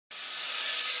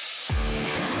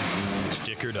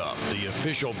Stickered Up, the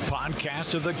official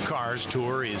podcast of the Cars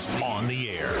Tour, is on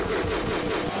the air.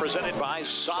 Presented by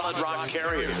Solid Rock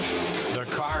Carriers. The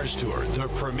Cars Tour, the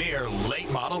premier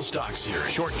late model stock series.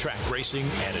 Short track racing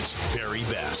at its very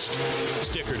best.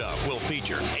 Stickered Up will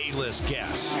feature A-list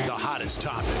guests, the hottest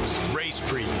topics, race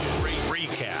previews, race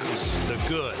recaps, the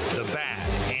good, the bad,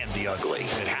 and the ugly.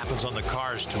 If it happens on the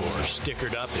Cars Tour,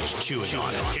 Stickered Up is chewing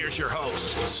on it. Here's your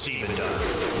host, Stephen Dunn.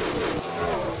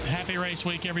 Happy race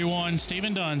week, everyone.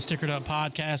 Stephen Dunn, Stickered Up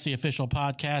Podcast, the official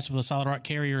podcast of the Solid Rock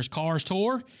Carriers Cars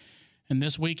Tour. And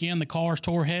this weekend, the Cars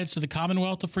Tour heads to the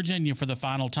Commonwealth of Virginia for the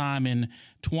final time in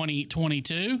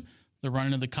 2022. The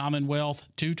running of the Commonwealth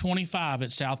 225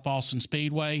 at South Boston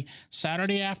Speedway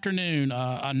Saturday afternoon.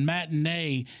 A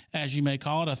matinee, as you may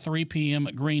call it, a 3 p.m.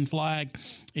 green flag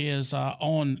is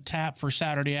on tap for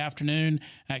Saturday afternoon.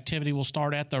 Activity will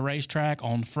start at the racetrack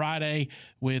on Friday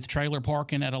with trailer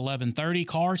parking at 11:30.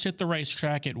 Cars hit the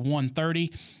racetrack at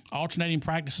 1:30. Alternating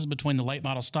practices between the late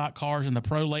model stock cars and the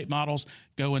pro late models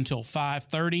go until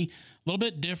 5:30. A little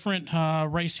bit different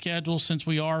race schedule since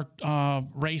we are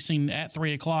racing at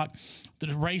 3 o'clock.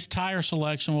 The race tire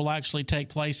selection will actually take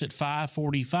place at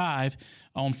 5:45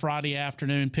 on Friday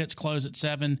afternoon. Pits close at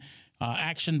 7.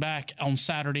 Action back on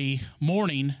Saturday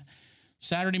morning.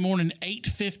 Saturday morning,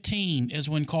 8:15 is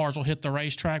when cars will hit the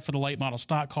racetrack for the late model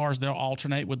stock cars. They'll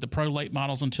alternate with the pro late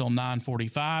models until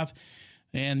 9:45.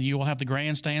 And you will have the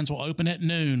grandstands will open at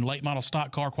noon. Late model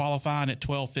stock car qualifying at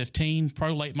 12:15.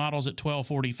 Pro late models at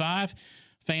 12:45.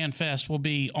 Fan Fest will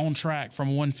be on track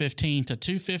from 1:15 to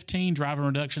 2:15. Driving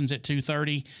reductions at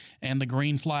 2:30. And the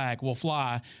green flag will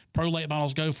fly. Pro late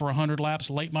models go for 100 laps.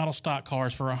 Late model stock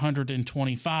cars for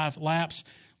 125 laps.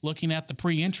 Looking at the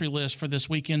pre-entry list for this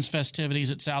weekend's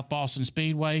festivities at South Boston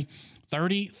Speedway,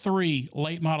 33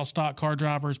 late model stock car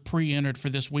drivers pre-entered for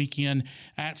this weekend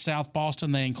at South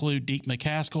Boston. They include Deke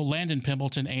McCaskill, Landon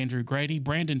Pimbleton, Andrew Grady,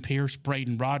 Brandon Pierce,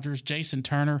 Braden Rogers, Jason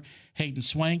Turner, Hayden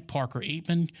Swank, Parker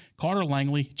Eatman, Carter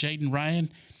Langley, Jaden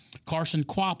Ryan. Carson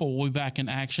Kvapil will be back in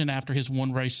action after his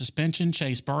one-race suspension.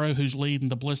 Chase Burrow, who's leading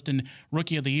the Bliston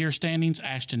Rookie of the Year standings.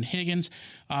 Ashton Higgins.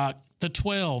 The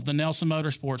 12, the Nelson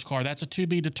Motorsports car, that's a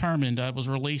to-be-determined. It was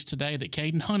released today that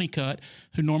Caden Honeycutt,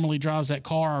 who normally drives that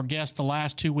car, our guest the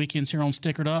last 2 weekends here on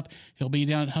Stickered Up, he'll be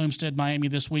down at Homestead, Miami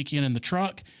this weekend in the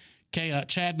truck.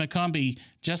 Chad McCumbee,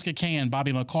 Jessica Can,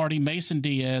 Bobby McCarty, Mason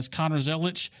Diaz, Connor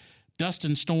Zelich,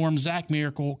 Dustin Storm, Zach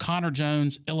Miracle, Connor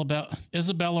Jones,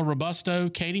 Isabella Robusto,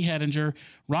 Katie Hedinger,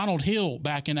 Ronald Hill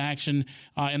back in action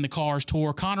in the Cars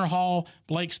Tour, Connor Hall,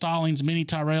 Blake Stallings, Minnie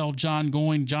Tyrell, John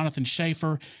Goyne, Jonathan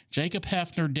Schaefer, Jacob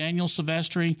Hefner, Daniel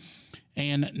Silvestri,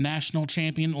 and national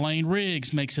champion Lane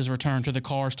Riggs makes his return to the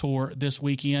Cars Tour this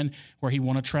weekend, where he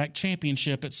won a track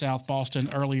championship at South Boston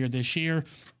earlier this year.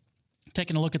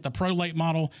 Taking a look at the pro late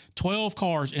model, 12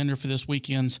 cars entered for this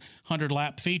weekend's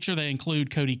 100-lap feature. They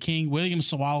include Cody King, William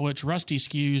Sawalowicz, Rusty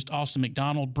Skewes, Austin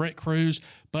McDonald, Brett Cruz,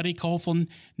 Buddy Colflin,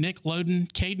 Nick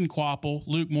Loden, Caden Kvapil,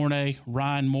 Luke Mornay,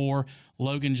 Ryan Moore,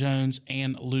 Logan Jones,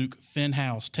 and Luke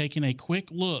Fenhouse. Taking a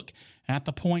quick look at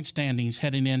the point standings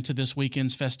heading into this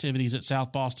weekend's festivities at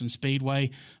South Boston Speedway.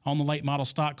 On the late model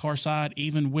stock car side,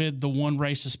 even with the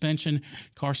one-race suspension,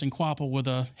 Carson Kvapil with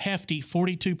a hefty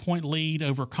 42-point lead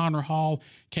over Connor Hall,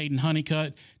 Caden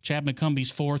Honeycutt. Chad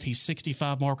McCumbie's fourth. He's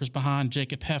 65 markers behind.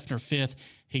 Jacob Hefner fifth.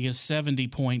 He is 70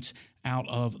 points out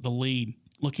of the lead.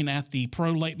 Looking at the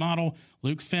pro late model,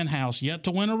 Luke Fenhouse, yet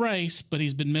to win a race, but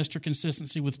he's been Mr.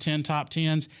 Consistency with 10 top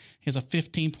 10s. He has a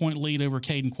 15-point lead over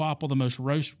Caden Kvapil, the most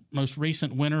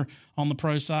recent winner on the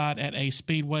pro side at Ace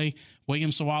Speedway. William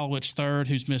Sawalowicz third,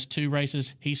 who's missed 2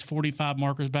 races. He's 45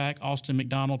 markers back. Austin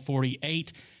McDonald,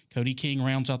 48. Cody King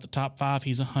rounds out the top 5.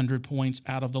 He's 100 points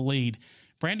out of the lead.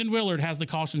 Brandon Willard has the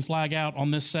caution flag out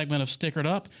on this segment of Stickered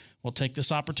Up. We'll take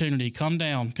this opportunity. Come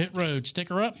down pit road,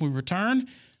 sticker up. We return.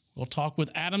 We'll talk with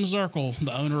Adam Zirkle,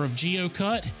 the owner of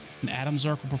GeoCut and Adam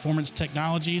Zirkle Performance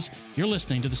Technologies. You're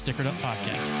listening to the Stickered Up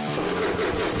Podcast.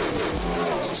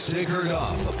 Stickered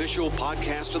Up, official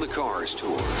podcast of the Cars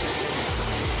Tour.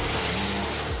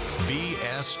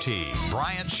 BST,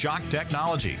 Bryant Shock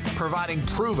Technology, providing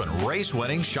proven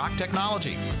race-winning shock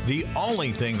technology. The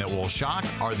only thing that will shock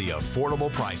are the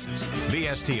affordable prices.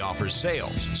 BST offers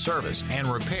sales, service, and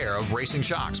repair of racing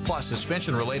shocks, plus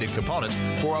suspension-related components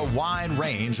for a wide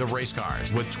range of race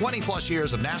cars. With 20-plus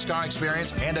years of NASCAR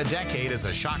experience and a decade as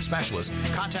a shock specialist,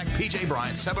 contact PJ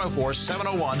Bryant,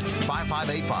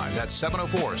 704-701-5585. That's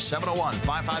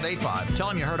 704-701-5585. Tell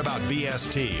him you heard about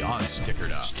BST on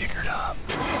Stickered Up. Stickered Up.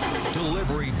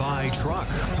 Delivery by truck,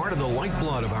 part of the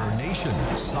lifeblood of our nation.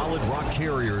 Solid Rock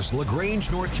Carriers,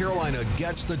 LaGrange, North Carolina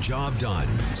gets the job done,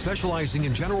 specializing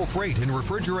in general freight and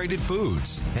refrigerated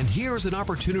foods. And here's an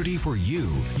opportunity for you.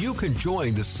 You can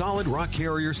join the Solid Rock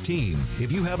Carriers team.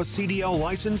 If you have a CDL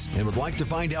license and would like to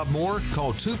find out more,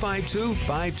 call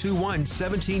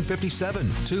 252-521-1757,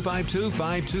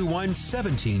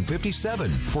 252-521-1757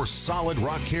 for Solid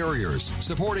Rock Carriers,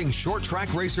 supporting short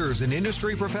track racers and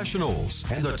industry professionals,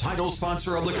 and the title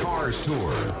sponsor of the Cars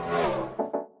Tour.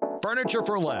 Furniture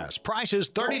for less. Prices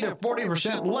 30 to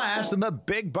 40% less than the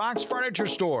big box furniture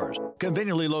stores.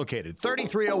 Conveniently located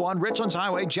 3301 Richlands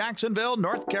Highway, Jacksonville,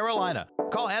 North Carolina.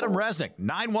 Call Adam Resnick,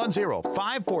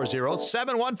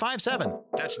 910-540-7157.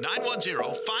 That's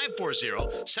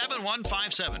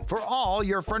 910-540-7157. For all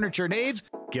your furniture needs,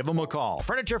 give them a call.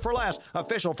 Furniture for Less,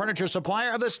 official furniture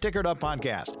supplier of the Stickered Up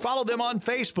podcast. Follow them on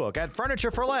Facebook at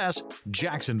Furniture for Less,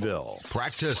 Jacksonville.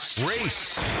 Practice,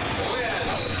 race, win.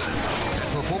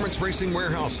 Performance Racing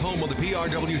Warehouse, home of the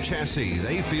PRW chassis.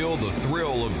 They feel the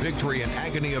thrill of victory and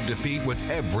agony of defeat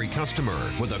with every customer.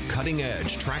 With a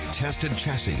cutting-edge, track-tested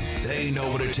chassis, they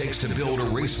know what it takes to build a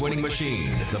race-winning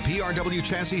machine. The PRW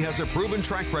chassis has a proven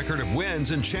track record of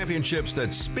wins and championships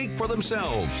that speak for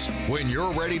themselves. When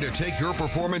you're ready to take your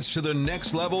performance to the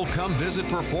next level, come visit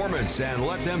Performance and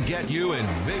let them get you in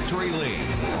victory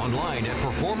lane. Online at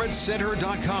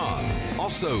performancecenter.com.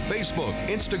 Also, Facebook,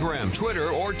 Instagram, Twitter,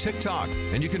 or TikTok.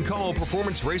 And you can call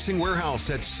Performance Racing Warehouse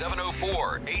at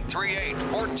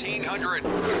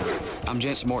 704-838-1400. I'm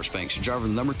Jansen Marchbanks, driver of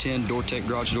the number 10 DoorTech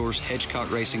Garage Doors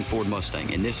Hedgecock Racing Ford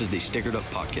Mustang, and this is the Stickered Up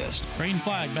Podcast. Green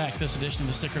flag back this edition of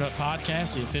the Stickered Up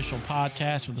Podcast, the official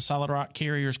podcast of the Solid Rock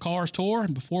Carriers Cars Tour.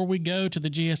 And before we go to the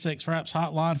GSX Wraps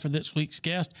hotline for this week's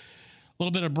guest, a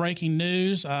little bit of breaking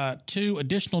news. 2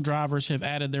 additional drivers have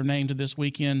added their name to this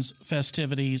weekend's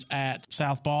festivities at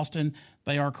South Boston.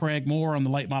 They are Craig Moore on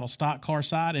the late model stock car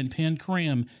side, and Penn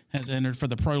Krim has entered for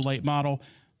the pro late model.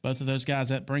 Both of those guys,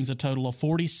 that brings a total of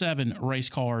 47 race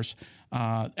cars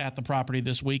at the property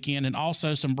this weekend. And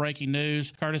also some breaking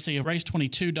news, courtesy of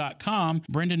Race22.com,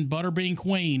 Brendan Butterbean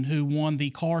Queen, who won the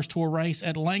Cars Tour race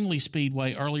at Langley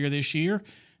Speedway earlier this year.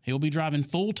 He'll be driving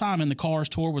full-time in the Cars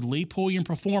Tour with Lee Pulliam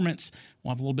Performance.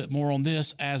 We'll have a little bit more on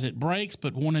this as it breaks,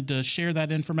 but wanted to share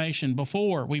that information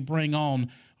before we bring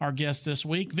on our guest this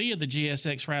week via the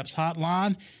GSX Wraps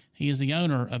hotline. He is the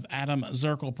owner of Adam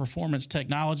Zirkel Performance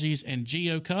Technologies and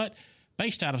GeoCut,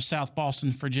 based out of South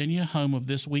Boston, Virginia, home of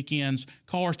this weekend's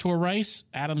Cars Tour race.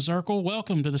 Adam Zirkel,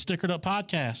 welcome to the Stickered Up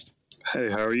Podcast. Hey,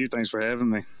 how are you? Thanks for having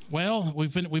me. Well,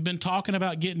 we've been talking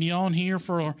about getting you on here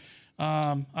for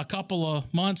a couple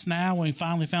of months now. We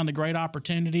finally found a great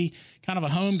opportunity, kind of a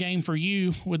home game for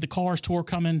you with the Cars Tour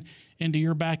coming into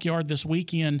your backyard this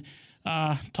weekend.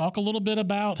 Talk a little bit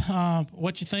about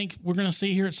what you think we're going to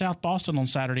see here at South Boston on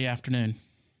Saturday afternoon.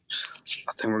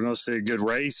 I think we're going to see a good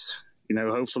race. You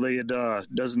know, hopefully it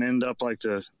doesn't end up like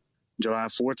the July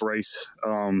 4th race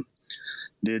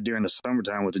did during the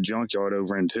summertime with the junkyard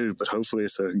over in 2, but hopefully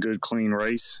it's a good, clean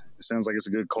race. It sounds like it's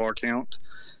a good car count.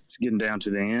 It's getting down to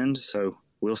the end, so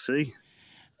we'll see.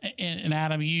 And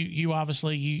Adam, you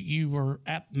obviously you were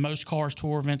at most Cars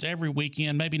Tour events every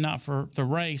weekend, maybe not for the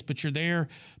race, but you're there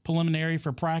preliminary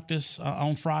for practice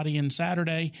on Friday and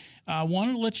Saturday. I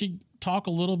wanted to let you talk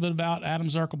a little bit about Adam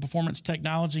Zirkel Performance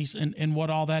Technologies and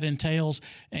what all that entails,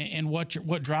 and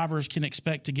what drivers can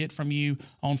expect to get from you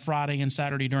on Friday and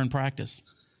Saturday during practice.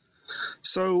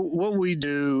 So what we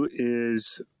do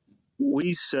is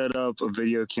we set up a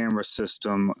video camera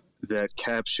system that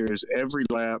captures every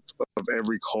lap of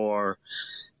every car,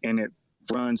 and it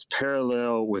runs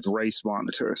parallel with race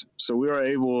monitors. So we are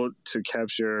able to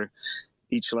capture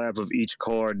each lap of each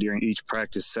car during each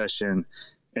practice session,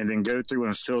 and then go through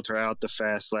and filter out the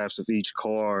fast laps of each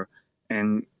car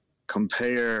and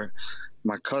compare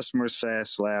my customer's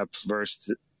fast lap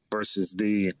versus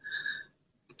the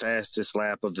fastest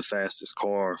lap of the fastest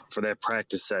car for that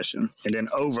practice session, and then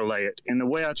overlay it. And the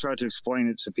way I try to explain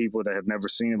it to people that have never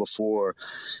seen it before,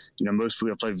 you know, most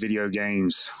people play video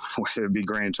games, whether it be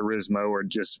Gran Turismo or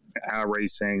just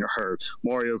iRacing or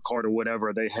Mario Kart or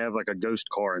whatever, they have like a ghost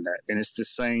car in that, and it's the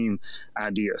same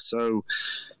idea. So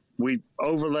we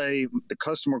overlay the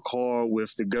customer car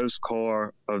with the ghost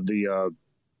car of the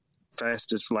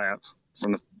fastest lap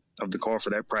of the car for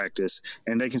that practice,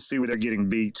 and they can see where they're getting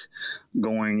beat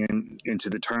going into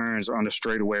the turns or on the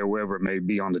straightaway or wherever it may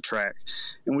be on the track.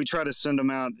 And we try to send them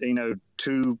out,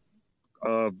 2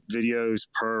 videos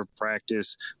per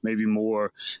practice, maybe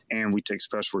more, and we take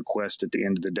special requests at the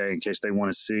end of the day in case they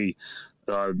want to see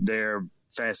their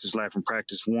fastest lap from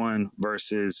practice 1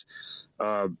 versus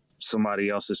somebody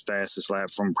else's fastest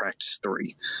lap from practice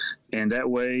 3. And that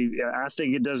way, I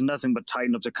think it does nothing but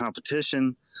tighten up the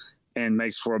competition and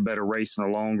makes for a better race in the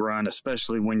long run,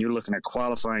 especially when you're looking at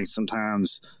qualifying.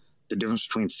 Sometimes the difference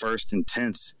between first and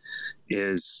 10th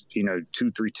is,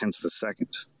 2-3 tenths of a second.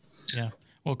 Yeah.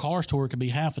 Well, Cars Tour could be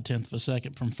half a tenth of a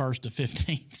second from first to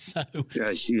 15th. So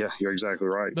yeah, you're exactly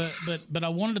right. But I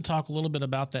wanted to talk a little bit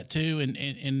about that too,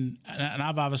 and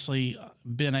I've obviously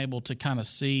been able to kind of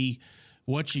see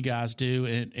what you guys do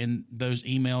in those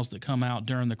emails that come out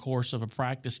during the course of a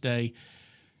practice day.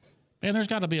 Man, there's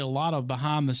got to be a lot of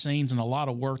behind the scenes and a lot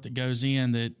of work that goes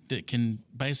in that can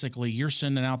basically, you're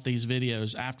sending out these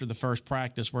videos after the first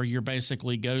practice where you're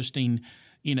basically ghosting,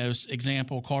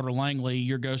 example, Carter Langley,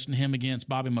 you're ghosting him against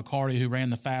Bobby McCarty, who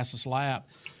ran the fastest lap.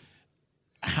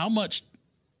 How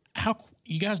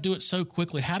you guys do it so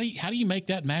quickly? How do you make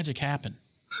that magic happen?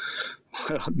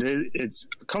 It's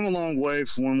come a long way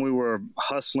from when we were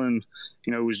hustling.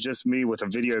 It was just me with a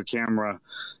video camera,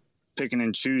 picking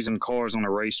and choosing cars on a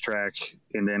racetrack,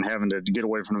 and then having to get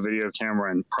away from the video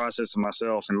camera and process it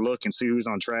myself and look and see who's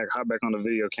on track, hop back on the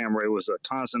video camera. It was a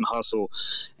constant hustle.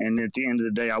 And at the end of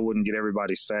the day, I wouldn't get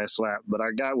everybody's fast lap. But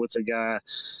I got with a guy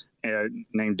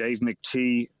named Dave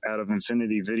McTee out of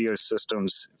Infinity Video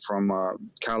Systems from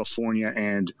California,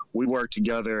 and we worked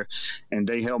together, and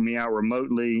they helped me out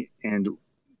remotely, and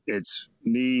it's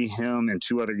me, him, and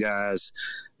 2 other guys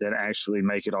that actually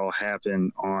make it all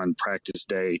happen on practice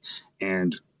day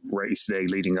and race day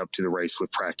leading up to the race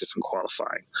with practice and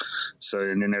qualifying. So,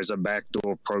 and then there's a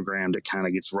backdoor program that kind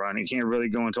of gets run. You can't really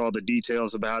go into all the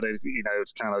details about it.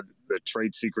 It's kind of the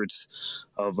trade secrets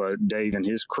of Dave and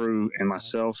his crew and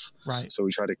myself. Right. So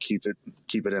we try to keep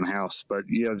it in house. But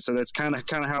yeah, so that's kind of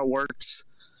how it works.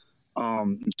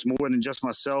 It's more than just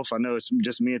myself. I know it's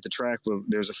just me at the track, but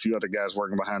there's a few other guys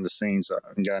working behind the scenes.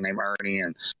 A guy named Ernie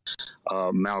and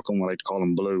Malcolm, I like to call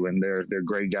them Blue, and they're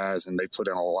great guys, and they put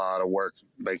in a lot of work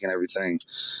making everything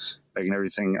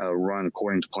run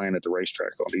according to plan at the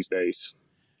racetrack all these days.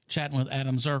 Chatting with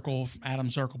Adam Zirkle from Adam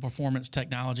Zirkle Performance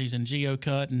Technologies and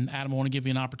GeoCut. And Adam, I want to give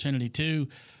you an opportunity too.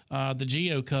 The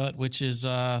GeoCut, which is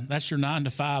that's your 9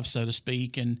 to 5, so to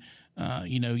speak, and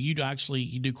you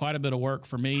do quite a bit of work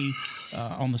for me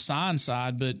on the sign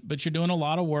side, but you're doing a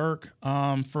lot of work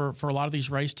for a lot of these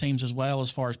race teams as well,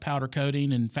 as far as powder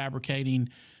coating and fabricating,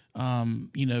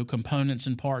 components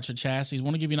and parts of chassis. I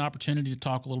want to give you an opportunity to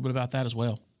talk a little bit about that as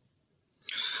well.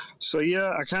 So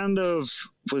yeah, I kind of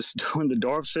was doing the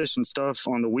Dartfish and stuff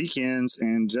on the weekends,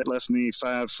 and that left me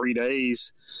 5 free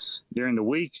days during the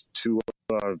week to,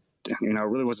 I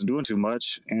really wasn't doing too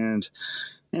much, and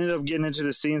ended up getting into the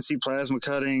CNC plasma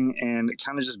cutting, and it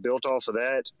kind of just built off of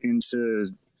that into,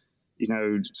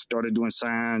 started doing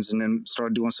signs, and then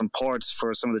started doing some parts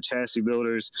for some of the chassis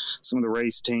builders, some of the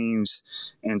race teams,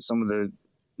 and some of the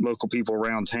local people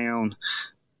around town.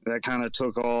 That kind of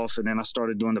took off, and then I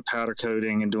started doing the powder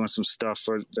coating and doing some stuff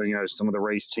for, some of the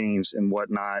race teams and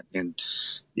whatnot. And,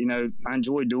 I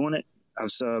enjoy doing it.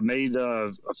 I've made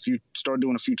started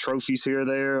doing a few trophies here or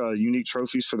there, unique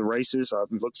trophies for the races. I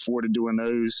look forward to doing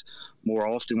those more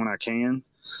often when I can.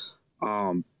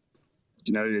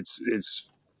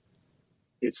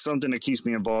 It's something that keeps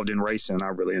me involved in racing. I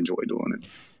really enjoy doing it.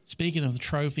 Speaking of the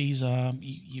trophies,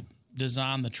 you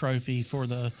designed the trophy for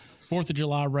the 4th of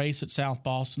July race at South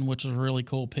Boston, which was a really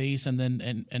cool piece. And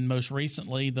then, and most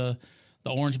recently, the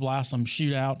Orange Blossom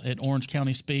Shootout at Orange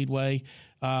County Speedway.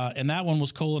 And that one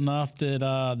was cool enough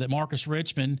that Marcus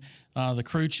Richmond, the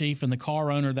crew chief and the car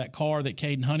owner of that car that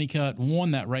Caden Honeycutt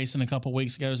won that race in a couple of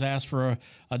weeks ago, has asked for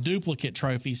a duplicate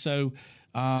trophy. So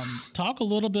talk a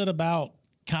little bit about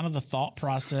kind of the thought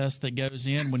process that goes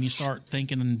in when you start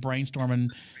thinking and brainstorming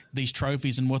these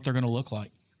trophies and what they're going to look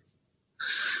like.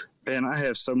 And I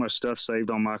have so much stuff saved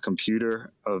on my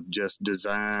computer of just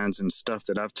designs and stuff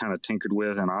that I've kind of tinkered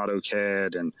with in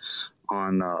AutoCAD and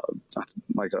on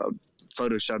like a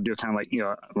Photoshop deal, kind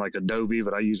of like Adobe,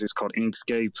 but I use it's called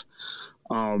Inkscape.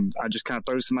 I just kind of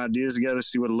throw some ideas together,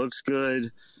 see what looks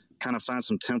good, kind of find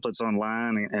some templates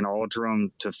online and alter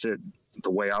them to fit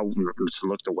the way I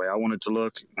want it to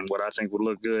look and what I think would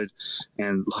look good.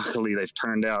 And luckily they've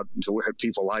turned out to where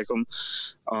people like them.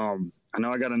 I know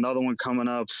I got another one coming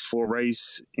up for a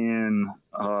race in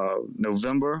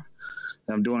November.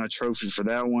 I'm doing a trophy for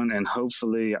that one, and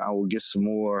hopefully I will get some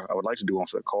more. I would like to do one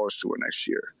for the Cars Tour next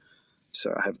year.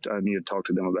 So I need to talk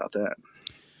to them about that.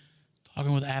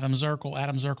 Talking with Adam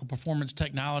Zirkle Performance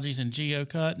Technologies and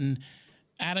GeoCut. And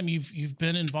Adam, you've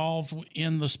been involved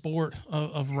in the sport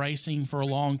of racing for a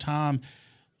long time.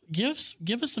 give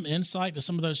us some insight to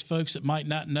some of those folks that might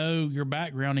not know your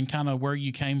background and kind of where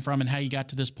you came from and how you got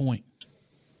to this point.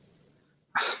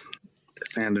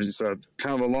 And it's a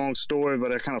kind of a long story,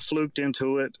 but I kind of fluked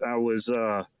into it. I was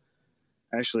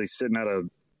actually sitting at a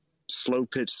slow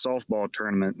pitch softball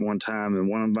tournament one time, and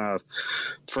one of my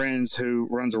friends who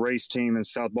runs a race team in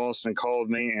South Boston called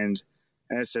me and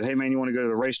said, "Hey man, you want to go to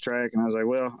the racetrack?" And I was like,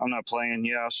 "Well, I'm not playing."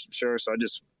 "Yeah, sure." So I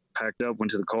just packed up,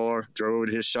 went to the car, drove over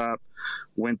to his shop,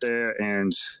 went there,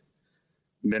 and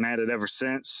been at it ever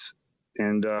since,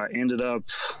 and ended up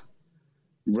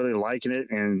really liking it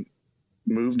and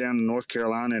moved down to North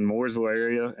Carolina in Mooresville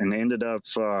area, and ended up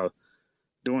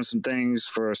doing some things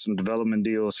for some development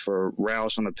deals for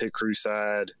Roush on the pit crew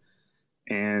side,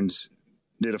 and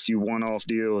did a few one-off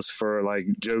deals for like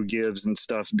Joe Gibbs and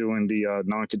stuff, doing the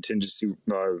non-contingency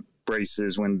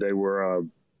races when they were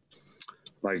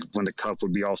like when the Cup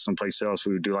would be off someplace else.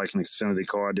 We would do like an Xfinity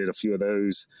car. I did a few of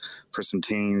those for some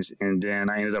teams, and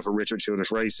then I ended up at Richard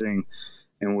Childress Racing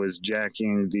and was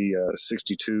jacking the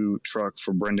 62 truck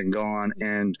for Brendan Gaughan.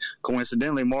 And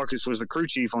coincidentally, Marcus was the crew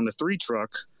chief on the 3 truck.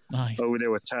 Nice. Over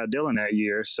there with Ty Dillon that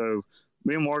year. So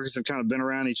me and Marcus have kind of been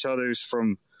around each other's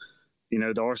from, the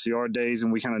RCR days,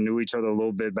 and we kind of knew each other a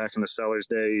little bit back in the Sellers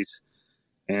days.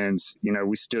 And,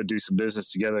 we still do some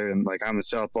business together. And like, I'm in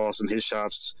South Boston, his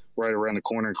shop's right around the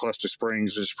corner in Cluster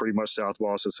Springs, which is pretty much South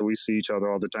Boston. So we see each other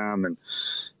all the time and,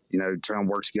 try and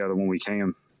work together when we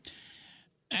can.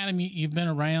 Adam, you've been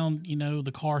around,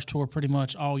 the Cars Tour pretty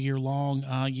much all year long.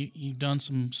 You've done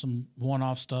some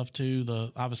one-off stuff too.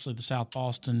 Obviously the South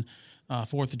Boston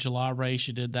 4th of July race,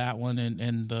 you did that one,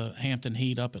 and the Hampton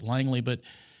Heat up at Langley. But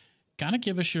kind of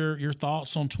give us your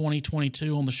thoughts on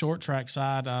 2022 on the short track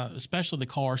side, especially the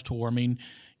Cars Tour. I mean,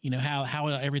 how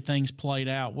everything's played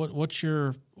out. What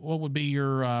would be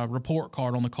your report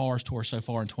card on the Cars Tour so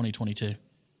far in 2022?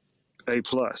 A+.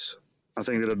 I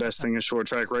think they're the best thing in short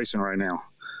track racing right now.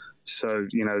 So,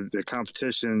 the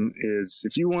competition is,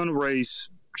 if you want to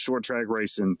race short track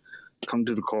racing, come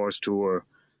to the Cars Tour,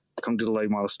 come to the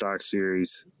Late Model Stock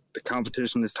Series. The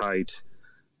competition is tight.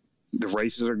 The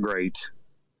races are great.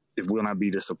 It will not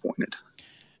be disappointed.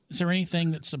 Is there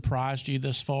anything that surprised you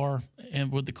this far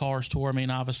and with the Cars Tour? I mean,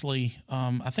 obviously,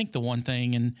 I think the one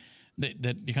thing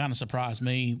that kind of surprised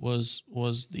me was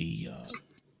the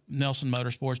Nelson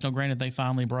Motorsports. Now, granted, they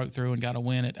finally broke through and got a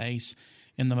win at Ace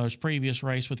in the most previous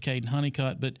race with Caden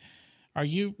Honeycutt, but were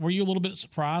you a little bit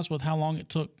surprised with how long it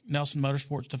took Nelson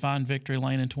Motorsports to find victory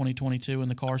lane in 2022 in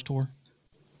the Cars Tour?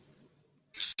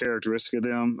 Characteristic of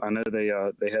them. I know they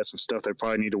had some stuff they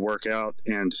probably need to work out,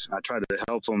 and I tried to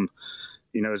help them,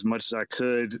 as much as I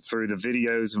could through the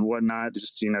videos and whatnot,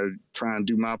 just, try and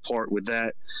do my part with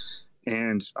that.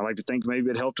 And I like to think maybe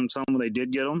it helped them some when they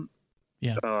did get them.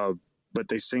 Yeah. But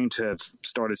they seem to have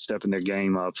started stepping their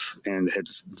game up, and had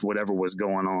whatever was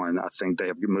going on, I think they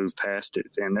have moved past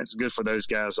it. And that's good for those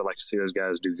guys. I like to see those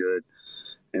guys do good.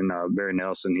 And Barry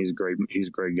Nelson, he's a great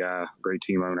guy, great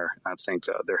team owner. I think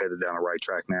they're headed down the right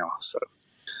track now. So,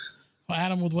 well,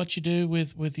 Adam, with what you do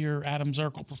with your Adam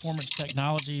Zirkle Performance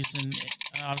Technologies, and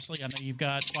obviously I know you've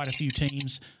got quite a few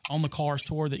teams on the Cars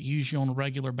Tour that use you on a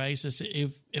regular basis.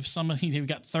 If somebody, you've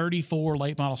got 34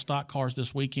 late model stock cars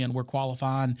this weekend where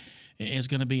qualifying is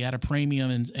going to be at a premium,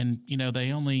 and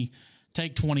they only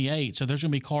take 28, so there's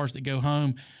going to be cars that go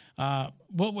home.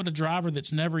 What would a driver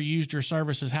that's never used your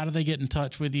services, how do they get in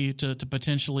touch with you to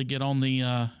potentially get on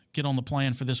the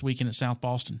plan for this weekend at South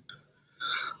Boston?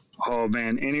 Oh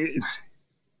man,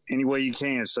 any way you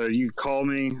can. So you call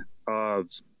me. My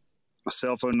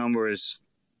cell phone number is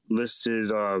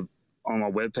listed on my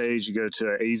webpage. You go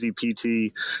to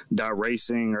azpt.racing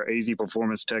or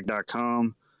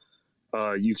azperformancetech.com.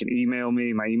 You can email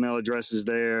me. My email address is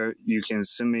there. You can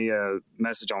send me a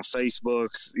message on Facebook,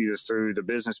 either through the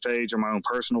business page or my own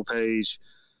personal page,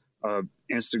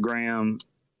 Instagram,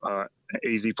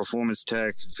 AZ Performance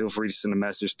Tech. Feel free to send a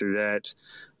message through that.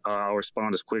 I'll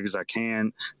respond as quick as I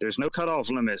can. There's no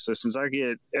cutoff limit. So since I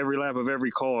get every lap of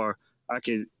every car, I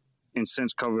could, in a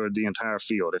sense, cover the entire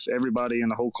field. If everybody in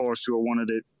the whole Cars Tour wanted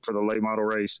it for the late model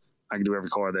race, I can do every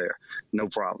car there. No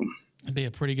problem. It'd be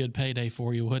a pretty good payday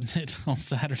for you, wouldn't it, on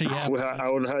Saturday? Well,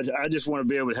 I just want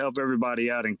to be able to help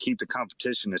everybody out and keep the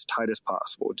competition as tight as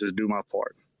possible. Just do my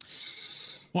part.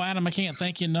 Well, Adam, I can't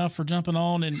thank you enough for jumping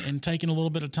on and taking a little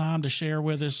bit of time to share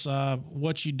with us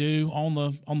what you do on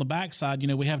the backside.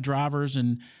 We have drivers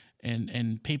and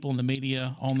people in the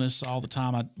media on this all the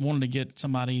time. I wanted to get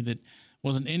somebody that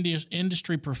was an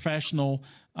industry professional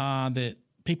that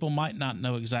people might not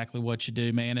know exactly what you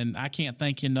do, man. And I can't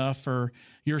thank you enough for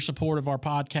your support of our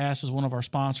podcast as one of our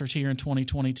sponsors here in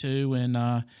 2022.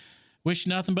 And wish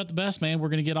you nothing but the best, man. We're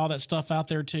going to get all that stuff out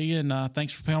there to you, and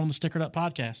thanks for being on the Stickered Up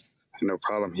podcast. No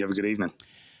problem. You have a good evening.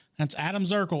 That's Adam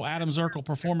Zirkle, Adam Zirkle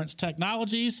Performance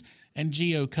Technologies, and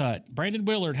GeoCut. Brandon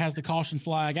Willard has the caution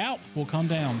flag out. We'll come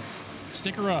down.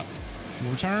 Sticker Up.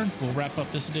 We'll return. We'll wrap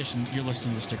up this edition. You're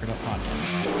listening to the Stickered Up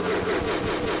podcast.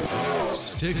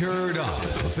 Stickered Up,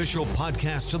 official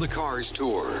podcast of the Cars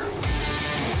Tour.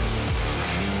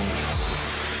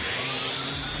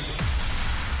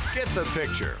 Get the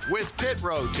picture with Pit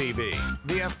Road TV,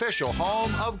 the official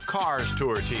home of Cars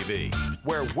Tour TV,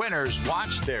 where winners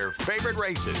watch their favorite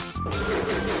races.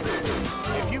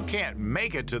 If you can't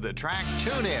make it to the track,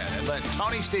 tune in and let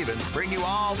Tony Stevens bring you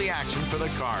all the action for the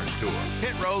Cars Tour.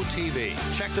 Pit Road TV.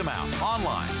 Check them out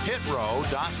online,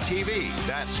 pitrow.tv.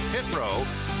 That's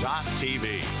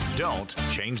pitrow.tv. Don't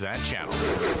change that channel.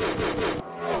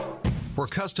 For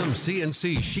custom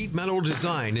CNC sheet metal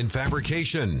design and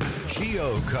fabrication,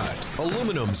 GeoCut,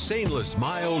 aluminum, stainless,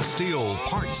 mild steel,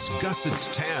 parts, gussets,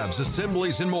 tabs,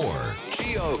 assemblies, and more.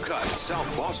 GeoCut,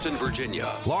 South Boston,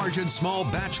 Virginia. Large and small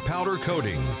batch powder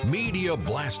coating, media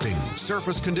blasting,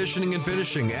 surface conditioning and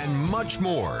finishing, and much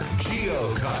more.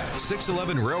 GeoCut,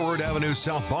 611 Railroad Avenue,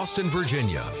 South Boston,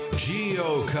 Virginia.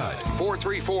 GeoCut,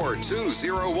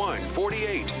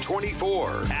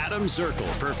 434-201-4824. Adam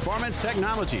Zirkle, Performance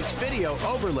Technologies, video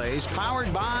overlays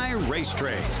powered by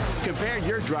Racetrays. Compare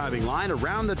your driving line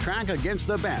around the track against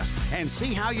the best and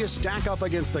see how you stack up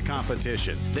against the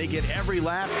competition. They get every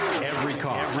lap, every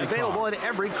car. Available at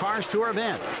every Cars Tour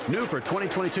event. New for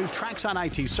 2022 Traxon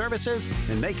IT services,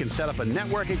 and they can set up a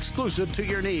network exclusive to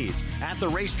your needs at the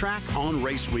racetrack on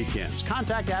race weekends.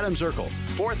 Contact Adam Zirkle,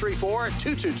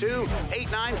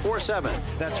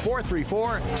 434-222-8947. That's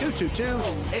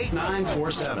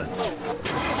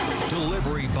 434-222-8947.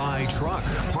 Delivery by truck,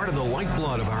 part of the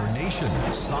lifeblood of our nation.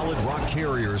 Solid Rock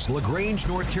Carriers, LaGrange,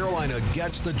 North Carolina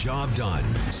gets the job done,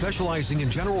 specializing in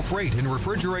general freight and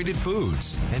refrigerated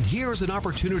foods. And here's an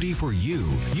opportunity for you.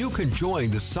 You can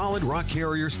join the Solid Rock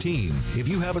Carriers team. If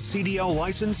you have a CDL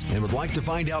license and would like to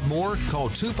find out more, call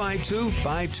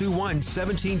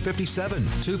 252-521-1757.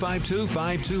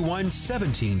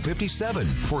 252-521-1757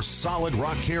 for Solid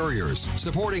Rock Carriers,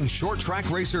 supporting short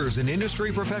track racers and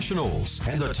industry professionals,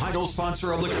 and the title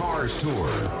sponsor of the Cars Tour.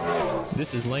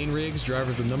 This is Lane Riggs,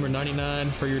 driver of the number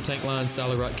 99 per your tank line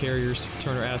Solid Rock Carriers,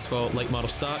 Turner Asphalt late model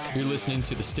stock. You're listening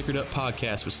to the Stickered Up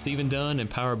podcast with Stephen Dunn and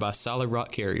powered by Solid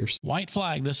Rock Carriers. White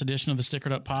flag this edition of the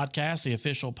Stickered Up podcast, the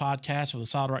official podcast of the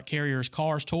Solid Rock Carriers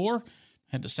Cars Tour.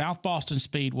 Head to South Boston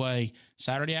Speedway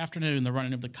Saturday afternoon, the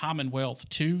running of the Commonwealth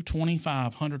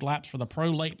 225, 100 laps for the pro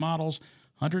late models,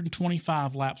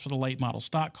 125 laps for the late model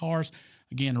stock cars.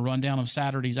 Again, a rundown of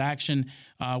Saturday's action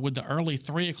with the early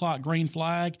 3 o'clock green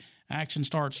flag. Action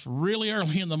starts really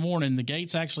early in the morning. The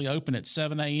gates actually open at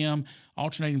 7 a.m.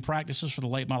 Alternating practices for the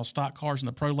late model stock cars and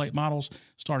the pro late models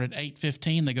start at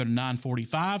 8:15. They go to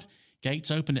 9:45.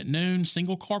 Gates open at noon.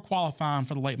 Single car qualifying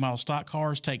for the late model stock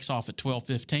cars takes off at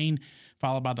 12:15,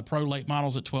 followed by the pro late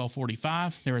models at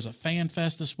 12:45. There is a fan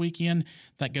fest this weekend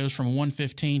that goes from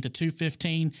 1:15 to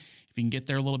 2:15. If you can get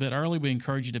there a little bit early, we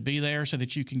encourage you to be there so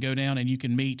that you can go down and you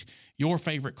can meet your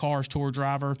favorite Cars Tour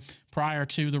driver prior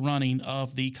to the running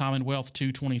of the Commonwealth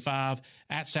 225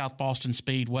 at South Boston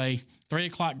Speedway. 3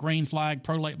 o'clock green flag,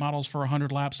 pro late models for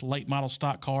 100 laps, late model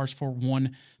stock cars for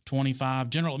 125.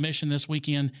 General admission this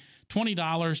weekend,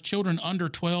 $20. Children under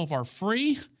 12 are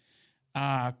free.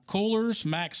 Coolers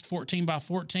maxed 14 by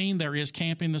 14. There is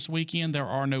camping this weekend. There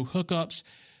are no hookups.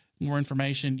 More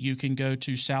information, you can go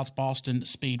to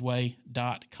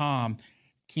southbostonspeedway.com.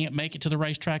 Can't make it to the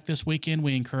racetrack this weekend?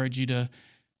 We encourage you to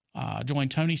join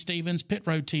Tony Stevens, Pit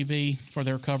Road TV, for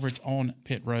their coverage on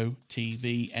Pit Road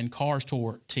TV and Cars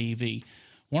Tour TV.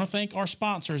 Want to thank our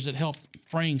sponsors that help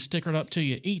bring Stickered Up to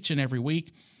you each and every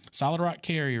week. Solid Rock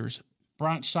Carriers,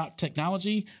 Bryant Stock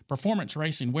Technology, Performance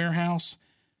Racing Warehouse,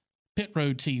 Pit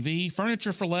Road TV,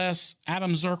 Furniture for Less,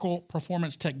 Adam Zirkle,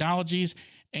 Performance Technologies,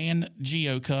 and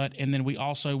GeoCut. And then we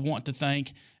also want to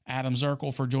thank Adam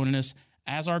Zirkle for joining us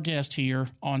as our guest here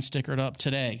on Stickered Up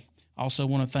today. Also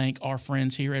want to thank our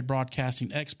friends here at Broadcasting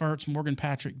Experts, Morgan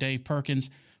Patrick, Dave Perkins,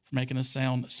 for making us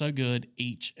sound so good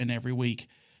each and every week.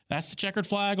 That's the checkered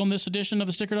flag on this edition of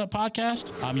the Stickered Up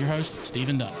podcast. I'm your host,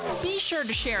 Stephen Dunn. Be sure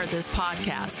to share this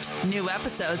podcast. New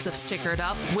episodes of Stickered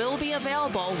Up will be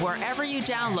available wherever you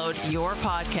download your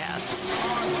podcasts.